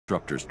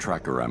Disruptor's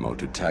tracker ammo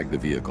to tag the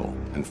vehicle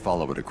and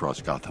follow it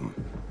across Gotham.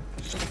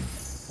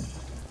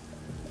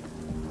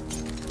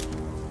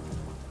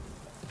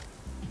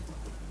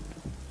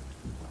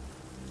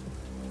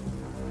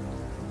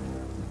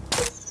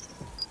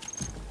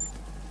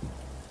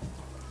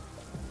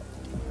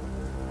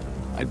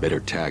 I'd better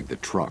tag the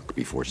truck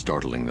before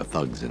startling the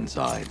thugs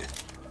inside.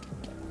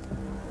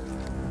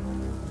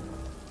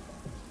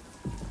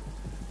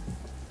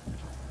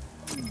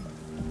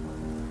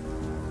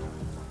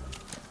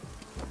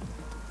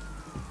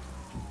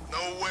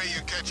 No way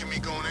you're catching me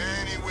going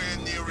anywhere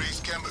near these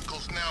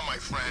chemicals now, my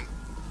friend.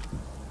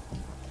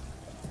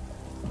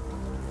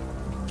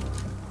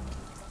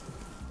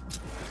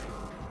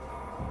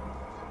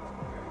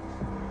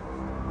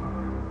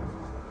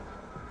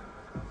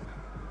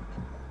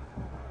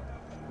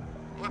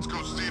 Let's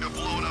go see the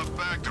blown up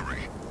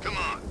factory. Come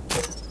on.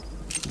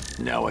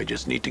 Now I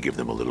just need to give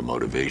them a little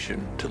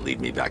motivation to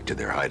lead me back to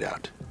their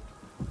hideout.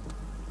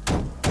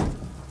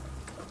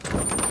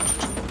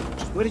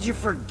 What did you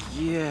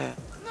forget?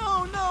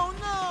 No, no,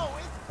 no!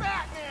 It's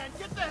Batman!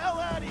 Get the hell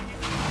out of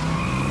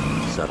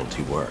here!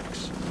 Subtlety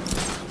works.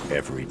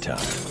 Every time.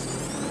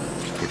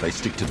 If I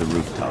stick to the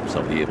rooftops,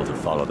 I'll be able to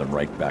follow them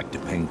right back to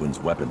Penguin's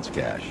weapons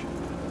cache.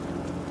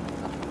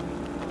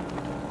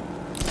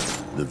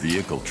 The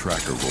vehicle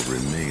tracker will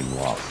remain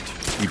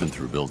locked, even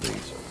through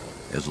buildings,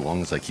 as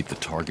long as I keep the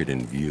target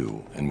in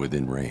view and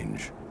within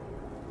range.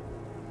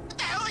 What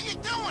the hell are you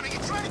doing? Are you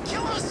trying to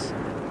kill us?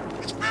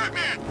 It's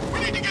Batman! We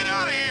need to get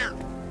out of here!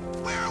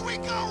 Where are we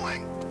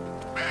going?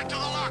 Back to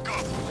the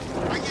lockup.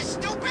 Are you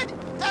stupid?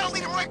 That'll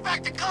lead him right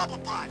back to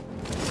Cobblepot.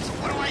 So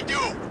what do I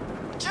do?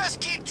 Just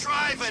keep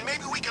driving.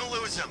 Maybe we can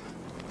lose him.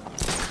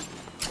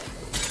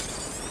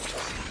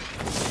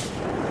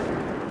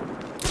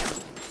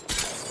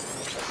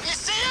 You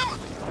see him?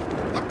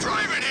 I'm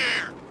driving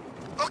here.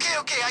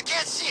 Okay, I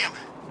can't see him.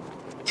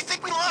 You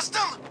think we lost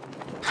him?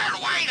 How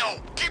do I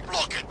know? Keep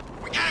looking.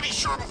 We gotta be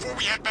sure before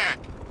we head back.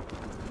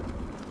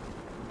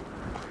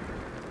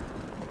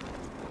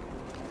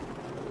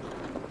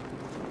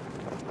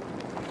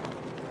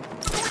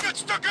 We got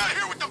stuck out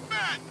here with the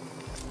Bat.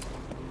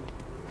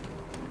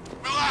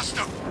 We lost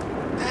him.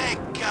 Thank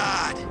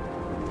God.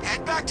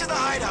 Head back to the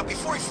hideout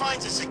before he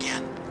finds us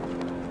again.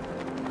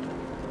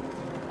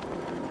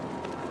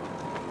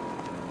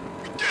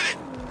 We did it.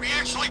 We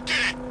actually did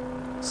it.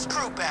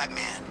 Screw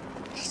Batman.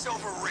 He's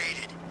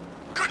overrated.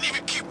 Couldn't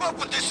even keep up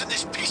with this in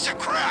this piece of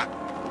crap.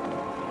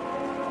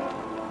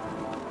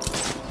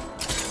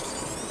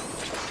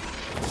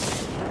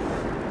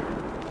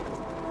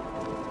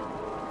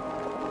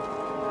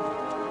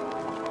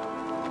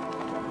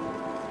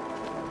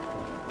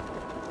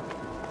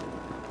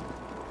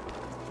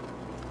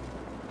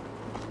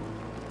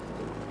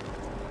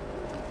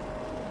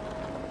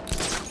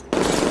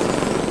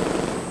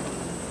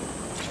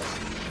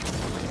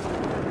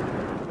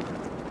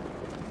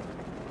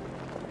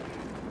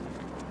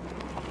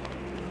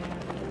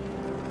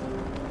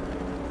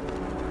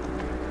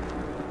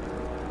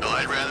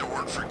 I'd rather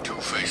work for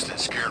Two-Face than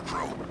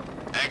Scarecrow.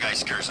 That guy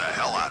scares the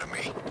hell out of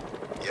me.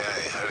 Yeah,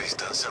 I heard he's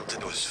done something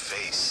to his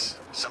face.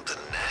 Something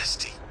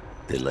nasty.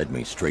 They led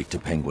me straight to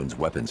Penguin's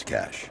weapons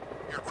cache.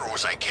 You're grow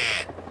as I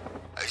can.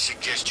 I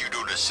suggest you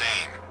do the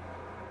same.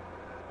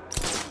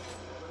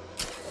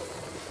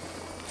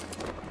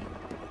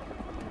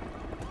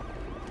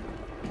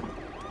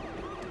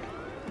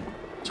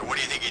 So what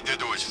do you think he did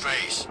to his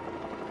face?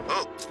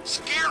 Oh,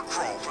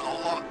 Scarecrow for the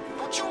law.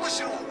 Don't you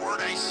listen to a word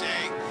I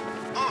say?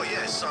 Oh,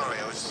 yeah, sorry.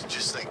 I was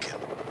just thinking.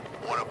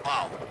 What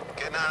about?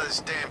 Getting out of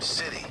this damn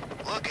city.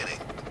 Look at it.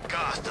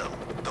 Gotham.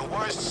 The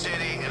worst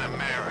city in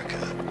America.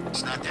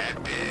 It's not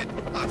that bad.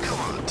 Oh, come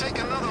on. Take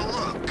another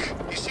look.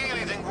 You see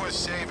anything worth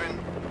saving?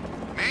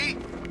 Me?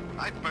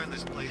 I'd burn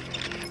this place.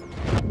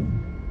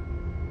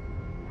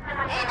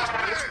 Oh, the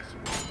stairs!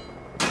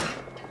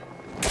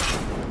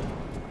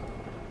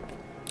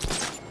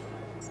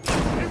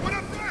 Hey, what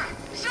up there?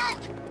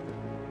 Shoot!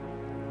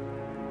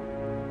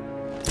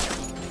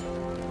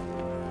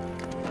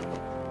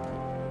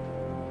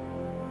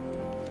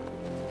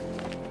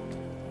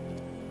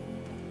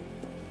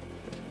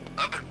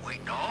 I've been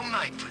waiting all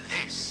night for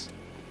this.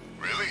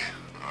 Really?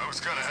 I was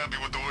kind of happy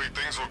with the way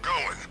things were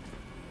going.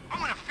 I'm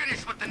gonna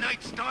finish what the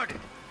night started.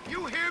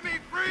 You hear me,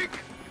 freak?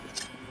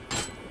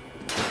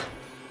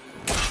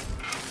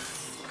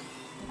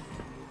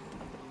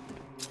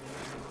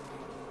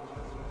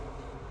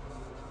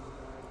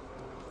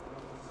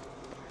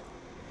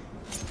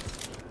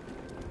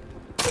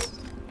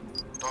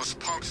 Those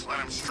punks let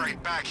him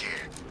straight back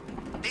here.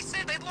 They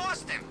said they'd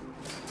lost him.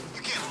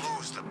 You can't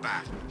lose the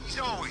Bat. He's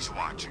always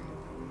watching.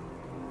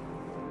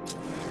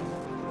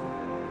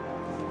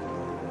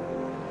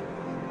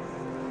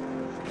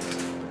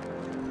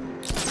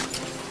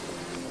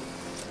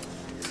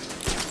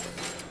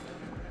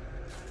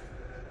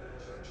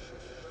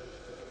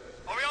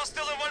 Are we all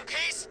still in one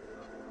piece?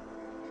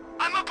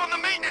 I'm up on the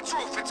maintenance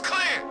roof. It's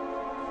clear.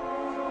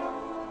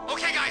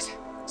 Okay, guys.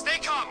 Stay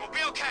calm. We'll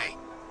be okay.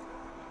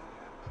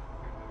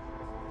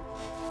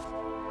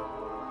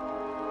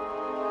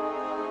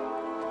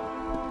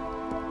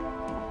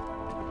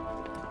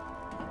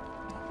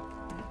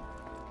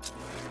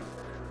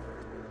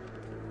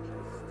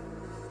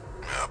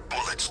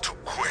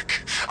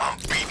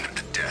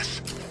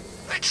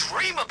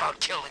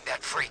 killing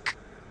that freak.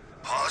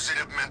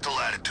 Positive mental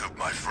attitude,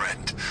 my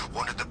friend.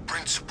 One of the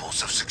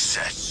principles of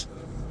success.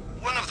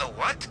 One of the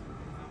what?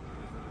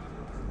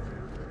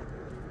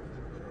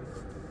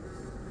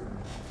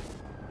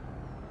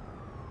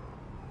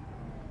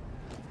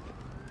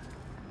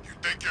 You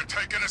think you're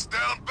taking us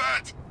down,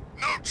 Bat?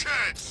 No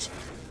chance!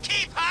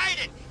 Keep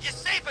hiding! You're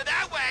safer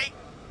that way!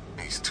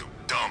 He's too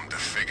dumb to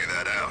figure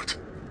that out.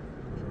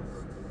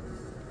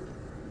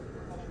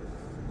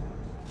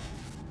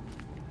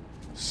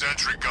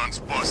 Sentry gun's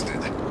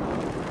busted.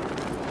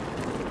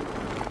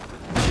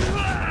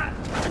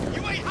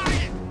 You ain't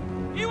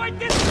hiding! You ain't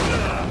this!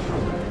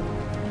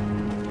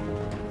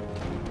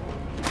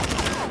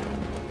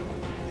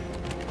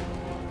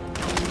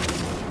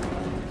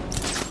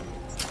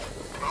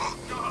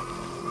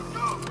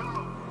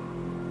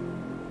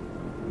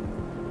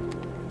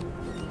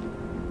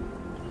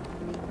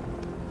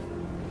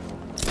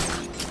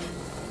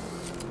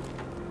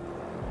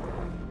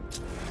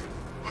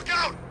 Look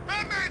out!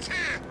 Batman's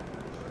here!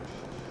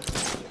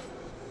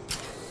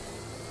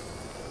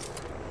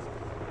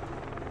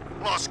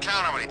 Lost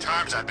count how many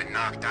times I've been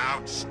knocked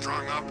out,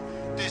 strung up.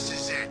 This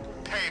is it.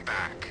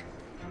 Payback.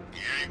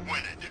 You ain't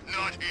winning.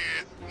 Not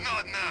here.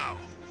 Not now.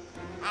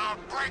 I'm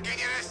breaking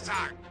you this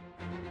time.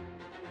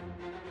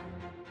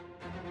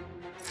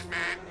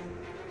 Man.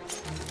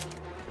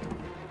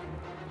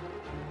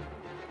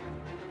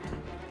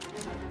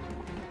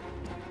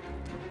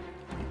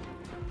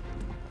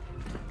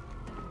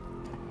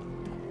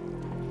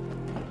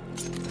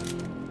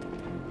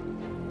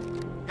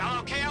 Y'all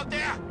okay out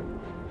there?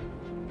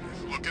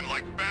 If looking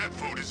like bad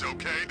food is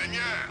okay, then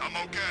yeah, I'm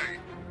okay.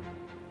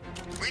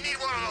 We need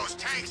one of those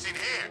tanks in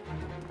here.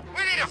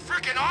 We need a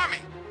freaking army.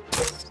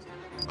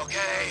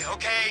 Okay,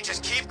 okay,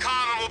 just keep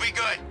calm and we'll be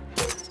good.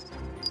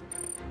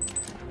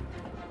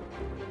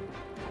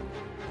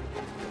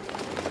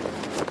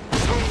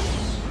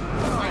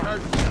 I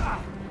heard.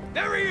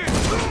 There he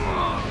is!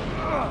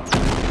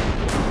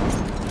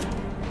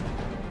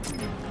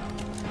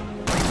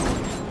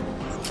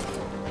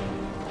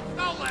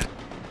 Don't let him.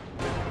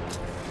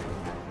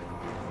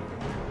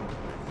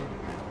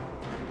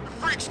 The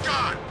freak's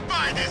gone.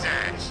 Find his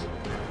ass.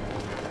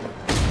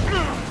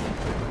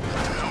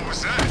 What the hell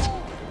was that?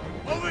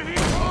 Over here!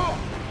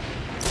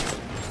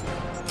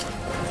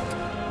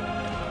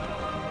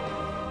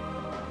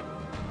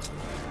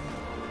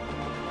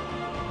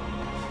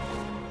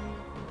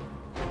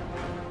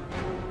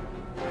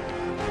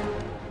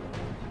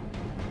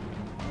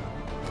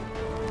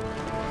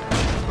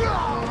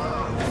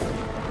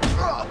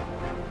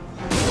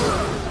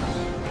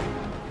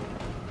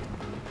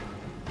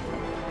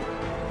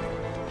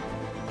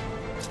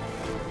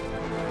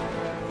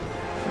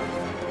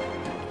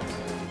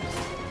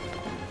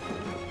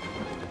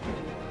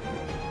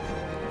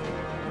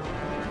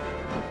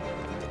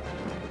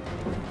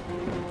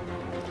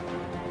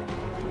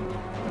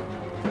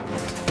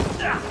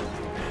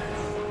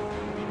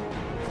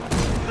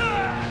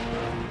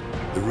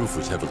 The roof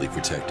was heavily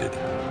protected.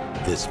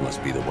 This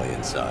must be the way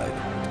inside.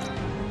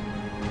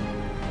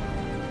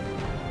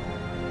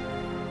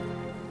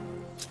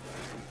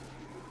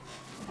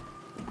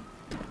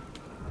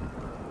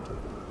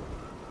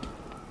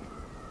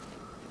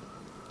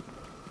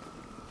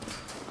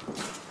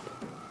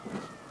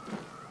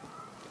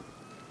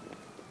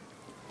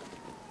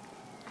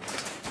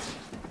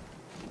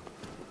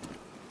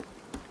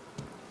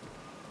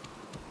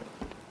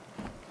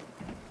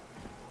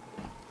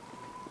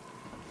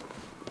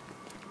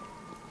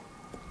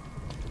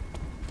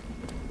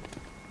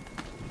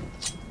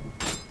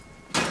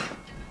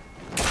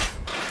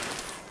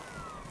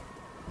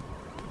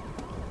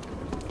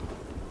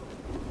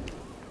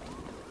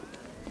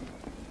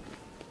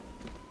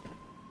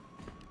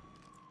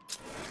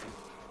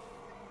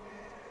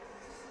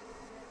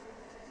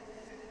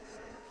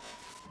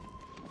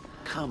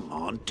 Come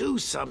on, do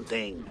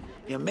something.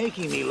 You're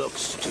making me look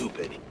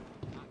stupid.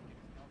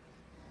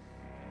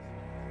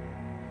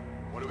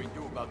 What do we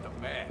do about the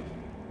man?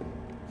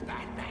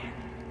 Batman.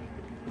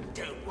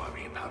 Don't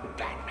worry about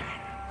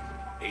Batman.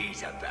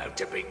 He's about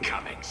to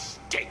become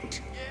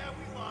extinct. Yeah,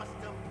 we lost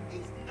him.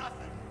 He's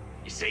nothing.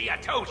 You see, I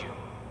told you.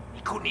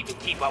 He couldn't even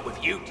keep up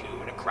with you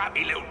two in a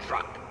crappy little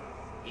truck.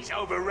 He's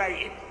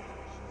overrated.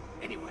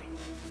 Anyway,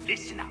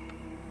 listen up.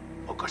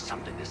 I've got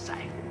something to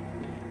say.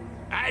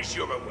 As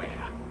you're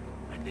aware,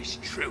 and this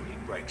truly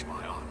breaks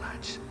my heart,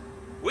 lads,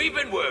 we've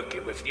been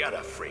working with the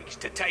other freaks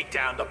to take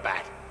down the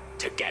Bat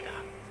together.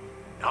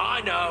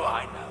 I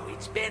know,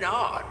 it's been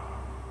hard.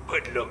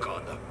 But look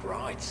on the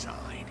bright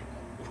side.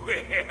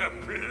 We're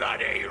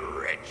bloody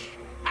rich.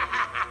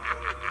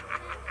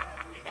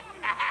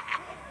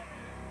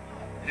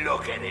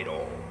 Look at it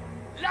all.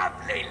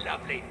 Lovely,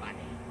 lovely money.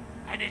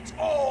 And it's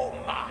all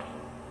mine.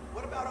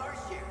 What about our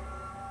share?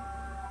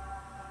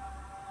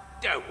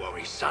 Don't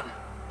worry, son.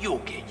 You'll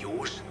get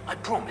yours, I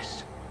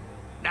promise.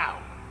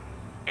 Now,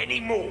 any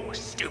more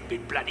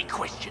stupid bloody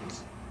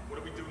questions? What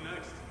do we do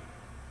next?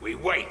 We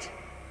wait.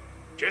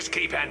 Just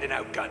keep handing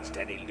out guns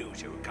to any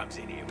loser who comes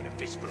in here with a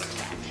fistful of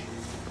cash.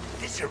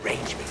 This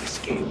arrangement is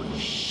scary.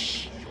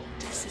 Shh.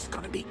 This is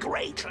gonna be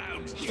great.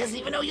 He doesn't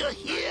even know you're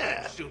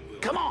here.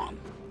 Come on.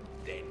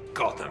 Then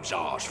Gotham's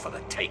ours for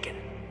the taking.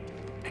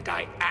 And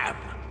I am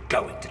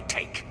going to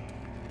take.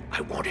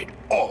 I want it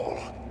all.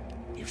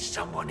 If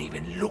someone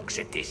even looks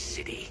at this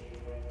city,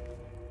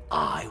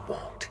 I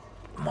want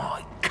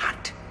my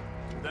cut.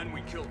 Then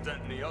we killed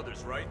Dent and the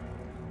others, right?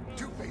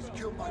 Two-Face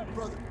killed my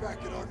brother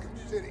back in Arkham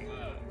City.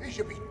 He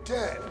should be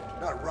dead,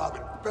 not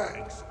robbing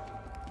banks.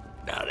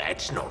 Now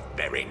that's not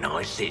very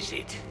nice, is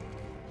it?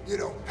 You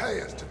don't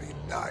pay us to be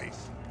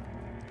nice.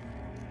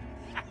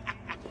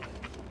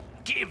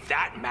 Give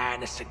that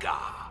man a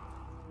cigar.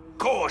 Of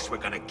course we're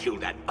gonna kill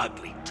that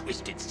ugly,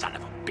 twisted son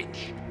of a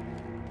bitch.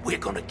 We're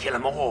gonna kill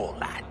them all,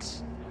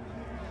 lads.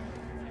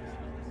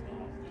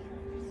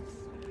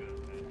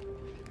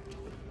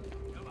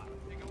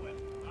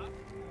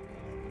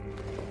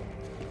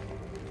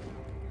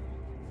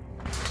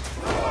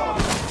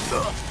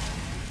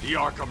 The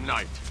Arkham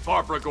Knight,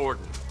 Barbara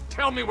Gordon.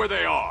 Tell me where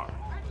they are.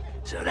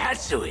 So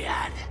that's who we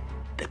had.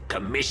 The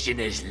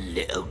Commissioner's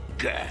little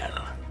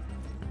girl.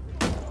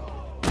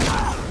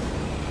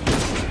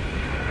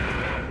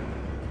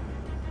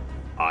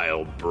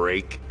 I'll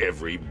break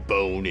every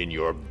bone in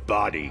your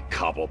body,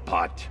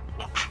 Cobblepot.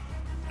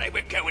 They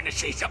were going to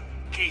see some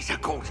geezer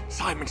called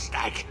Simon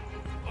Stagg.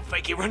 I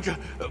think he runs a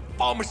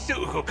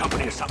pharmaceutical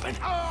company or something.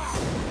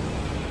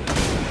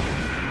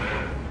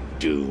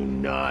 Do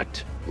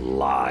not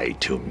lie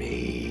to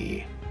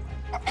me.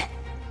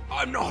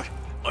 I'm not,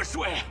 I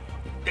swear.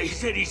 They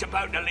said he's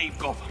about to leave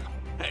Gotham.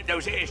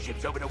 Those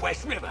airships over the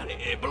West River,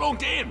 it belonged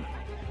to him.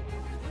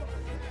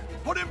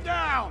 Put him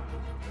down!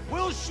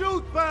 We'll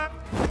shoot back!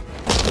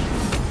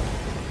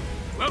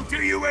 Won't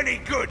do you any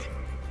good.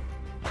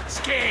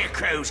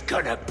 Scarecrow's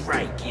gonna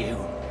break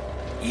you.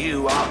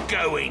 You are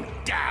going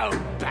down,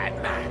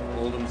 Batman.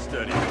 Hold him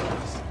steady,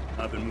 guys.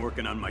 I've been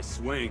working on my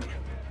swing.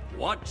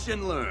 Watch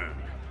and learn.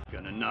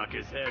 Gonna knock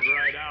his head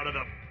right out of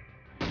the...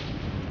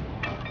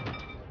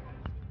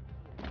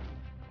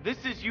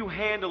 This is you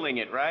handling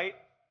it, right?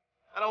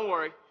 Don't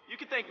worry. You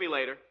can thank me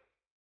later.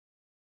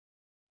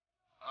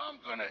 I'm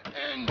gonna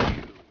end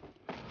you.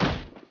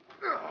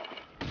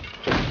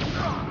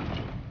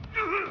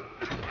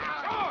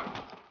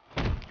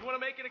 You want to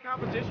make it a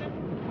competition?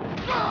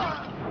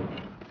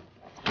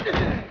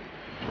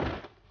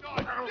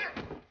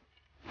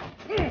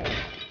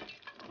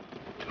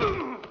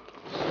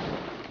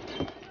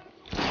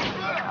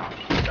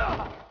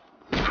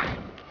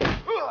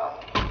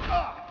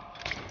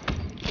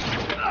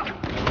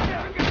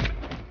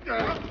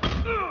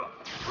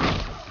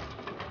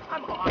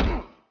 I'm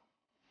on.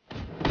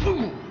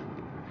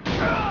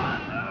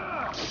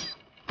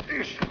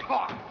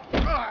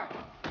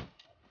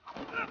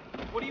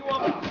 What do you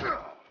want?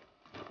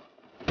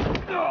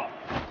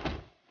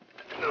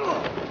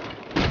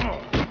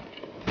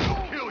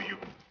 Kill you.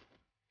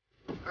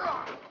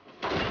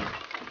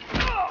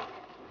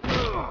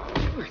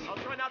 I'll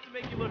try not to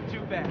make you look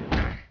too bad.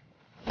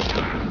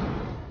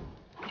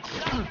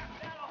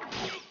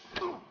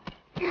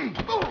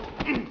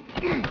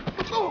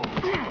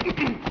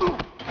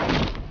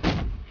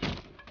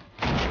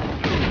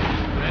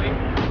 Ready?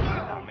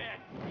 Oh man,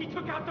 he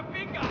took out the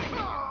big guy.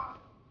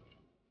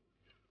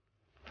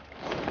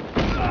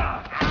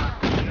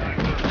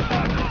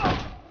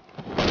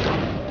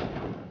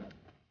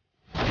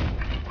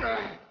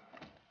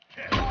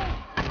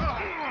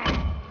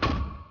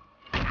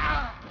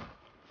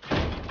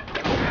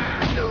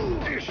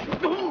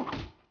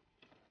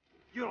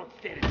 You don't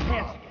stand a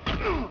chance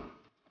again.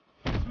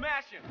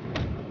 Smash him!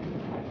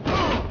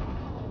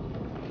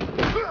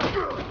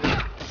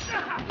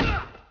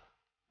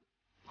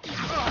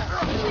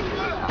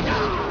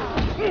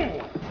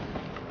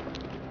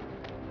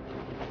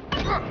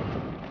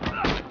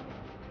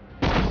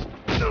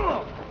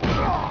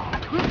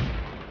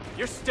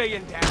 You're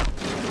staying down.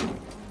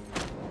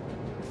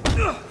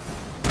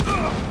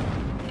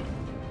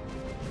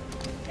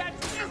 Catch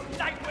this,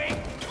 Nightwing!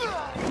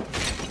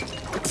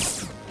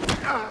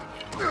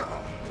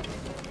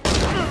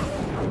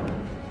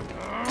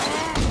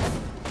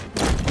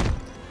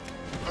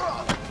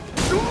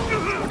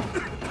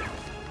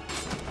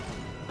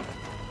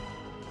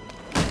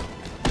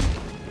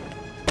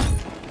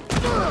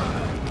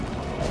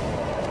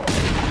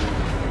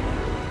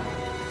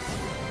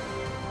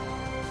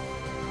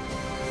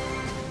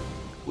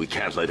 We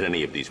can't let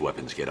any of these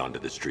weapons get onto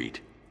the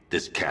street.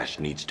 This cache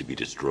needs to be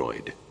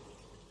destroyed.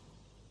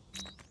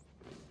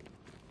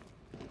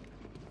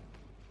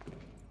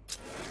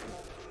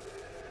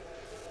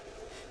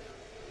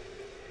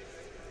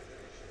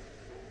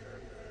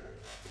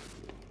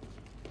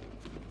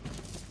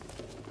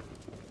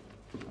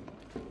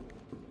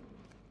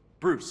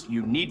 Bruce,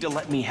 you need to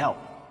let me help.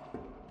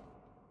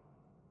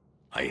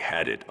 I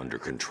had it under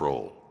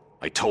control.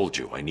 I told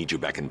you, I need you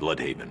back in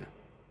Bloodhaven.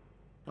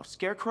 Now,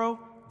 Scarecrow,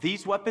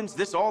 these weapons,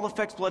 this all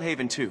affects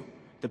Bloodhaven too.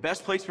 The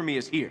best place for me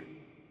is here.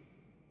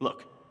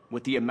 Look,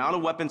 with the amount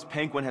of weapons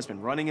Penguin has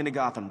been running into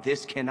Gotham,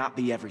 this cannot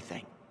be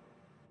everything.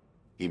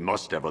 He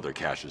must have other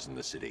caches in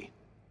the city.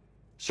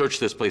 Search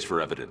this place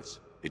for evidence.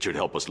 It should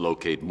help us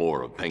locate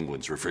more of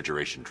Penguin's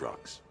refrigeration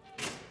trucks.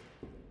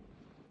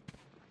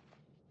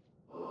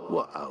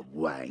 What a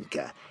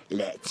wanker.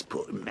 Let's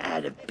put him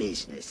out of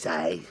business,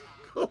 eh?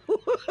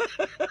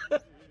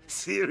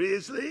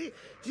 Seriously?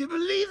 Do you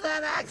believe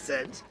that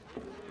accent?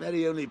 Bet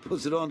he only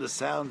puts it on to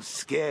sound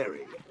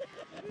scary.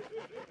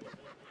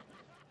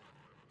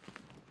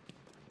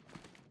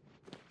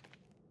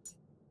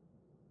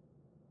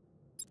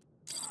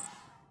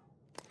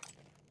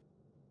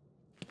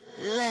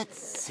 Let's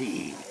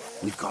see.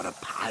 We've got a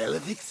pile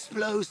of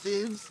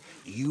explosives.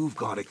 You've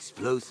got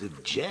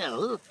explosive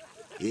gel.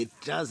 It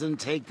doesn't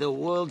take the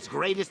world's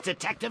greatest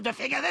detective to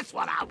figure this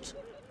one out.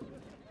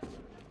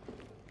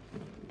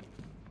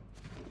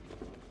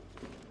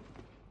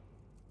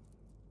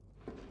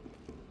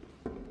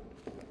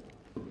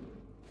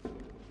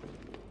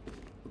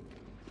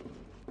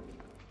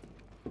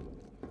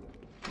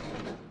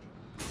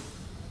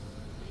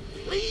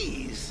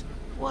 Please,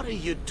 what are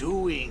you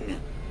doing?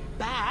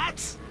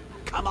 Bats?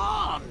 Come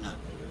on!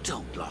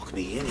 Don't lock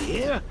me in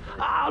here.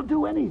 I'll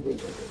do anything.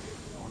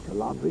 Want the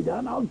laundry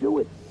done? I'll do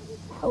it.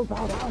 Help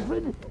out,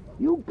 Alfred.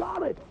 You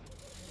got it.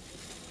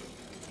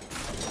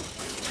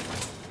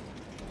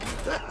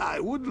 I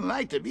wouldn't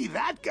like to be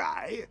that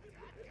guy.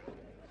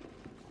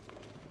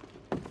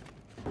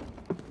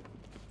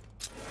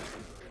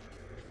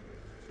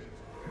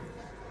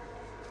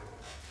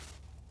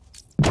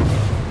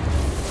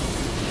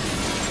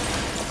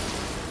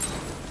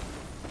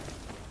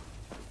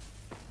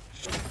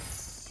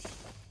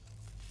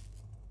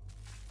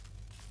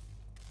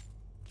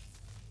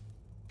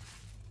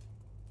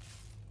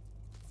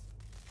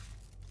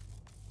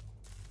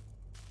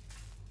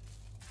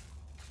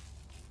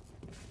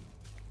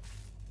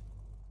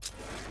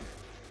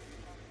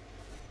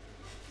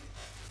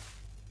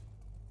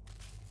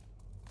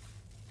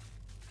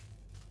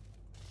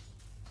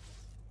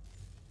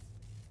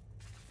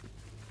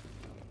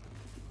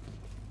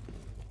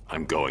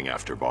 I'm going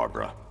after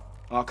Barbara.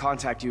 I'll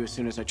contact you as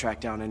soon as I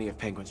track down any of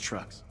Penguin's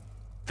trucks.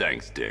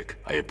 Thanks, Dick.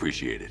 I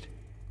appreciate it.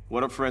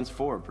 What are friends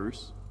for,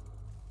 Bruce?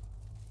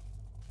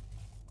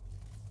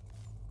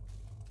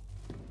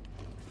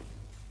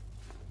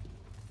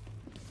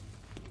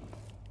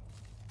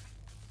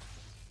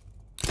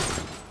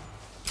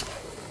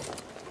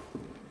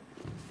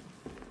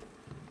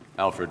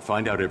 Alfred,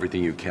 find out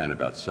everything you can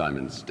about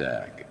Simon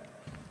Stagg.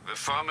 The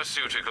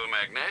pharmaceutical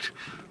magnate?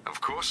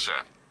 Of course,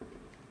 sir.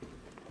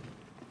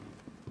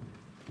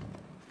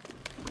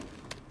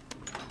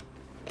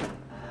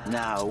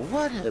 Now,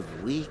 what have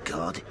we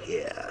got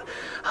here?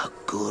 A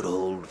good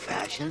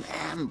old-fashioned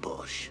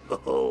ambush.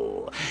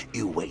 Oh,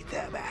 you wait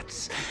there,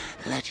 Bats.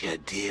 Let your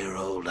dear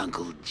old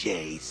Uncle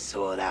Jay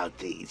sort out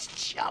these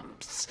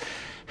chumps.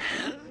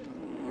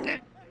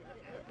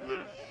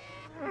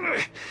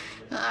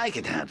 I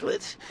can handle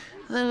it,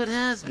 though it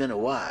has been a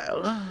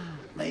while.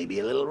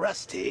 Maybe a little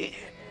rusty.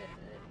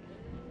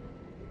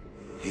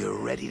 You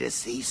ready to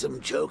see some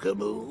Joker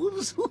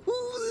moves?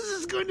 This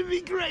is going to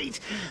be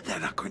great. They're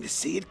not going to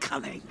see it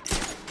coming.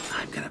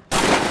 I'm gonna...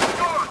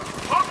 Guard!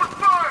 Open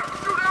fire!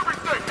 Shoot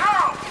everything!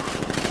 Now!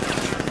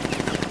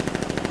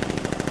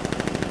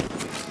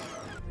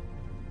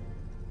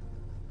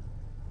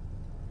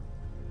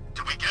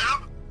 Did we get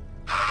him?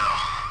 I don't know.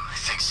 I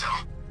think so.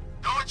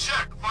 Go and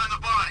check. Find the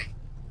body.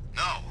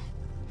 No.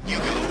 You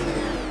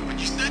go. But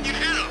you said you'd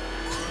hit him.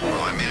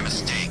 Oh, I made a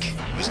mistake.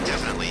 It was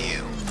definitely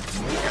you.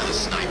 You're the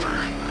sniper.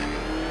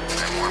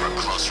 I'm more of a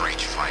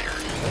close-range fighter.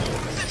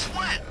 Since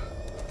when?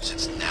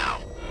 Since now.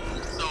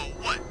 So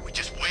what? We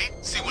just wait?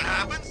 See what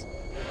happens?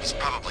 He's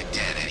probably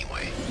dead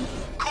anyway.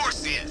 Of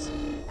course he is.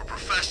 We're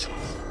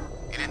professionals.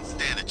 He didn't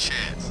stand a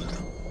chance.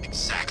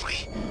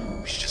 Exactly.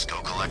 We should just go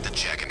collect the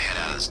check and head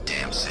out of this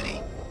damn city.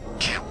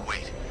 Can't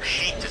wait. I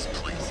hate this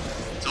place.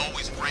 It's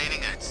always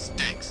raining and it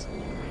stinks.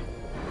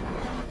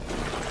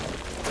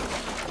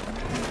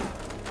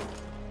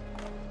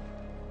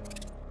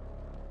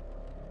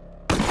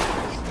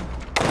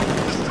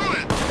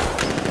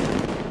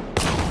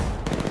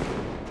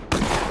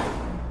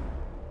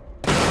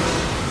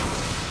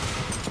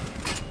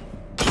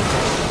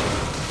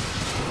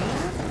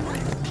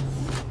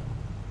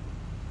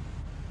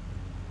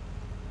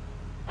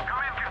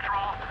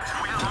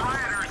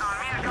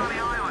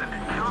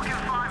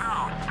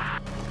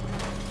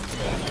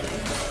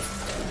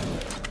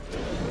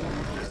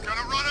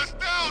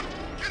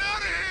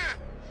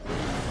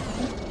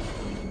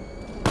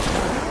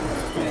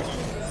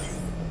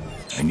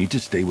 I need to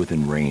stay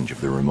within range of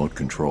the remote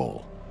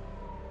control.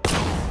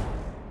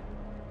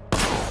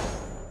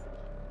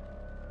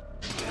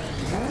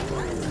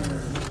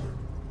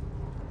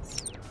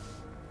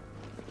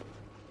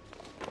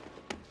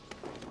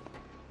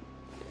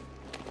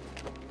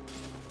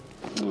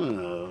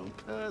 Oh,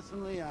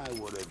 personally, I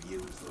would have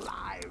used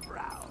live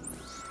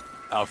rounds.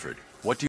 Alfred,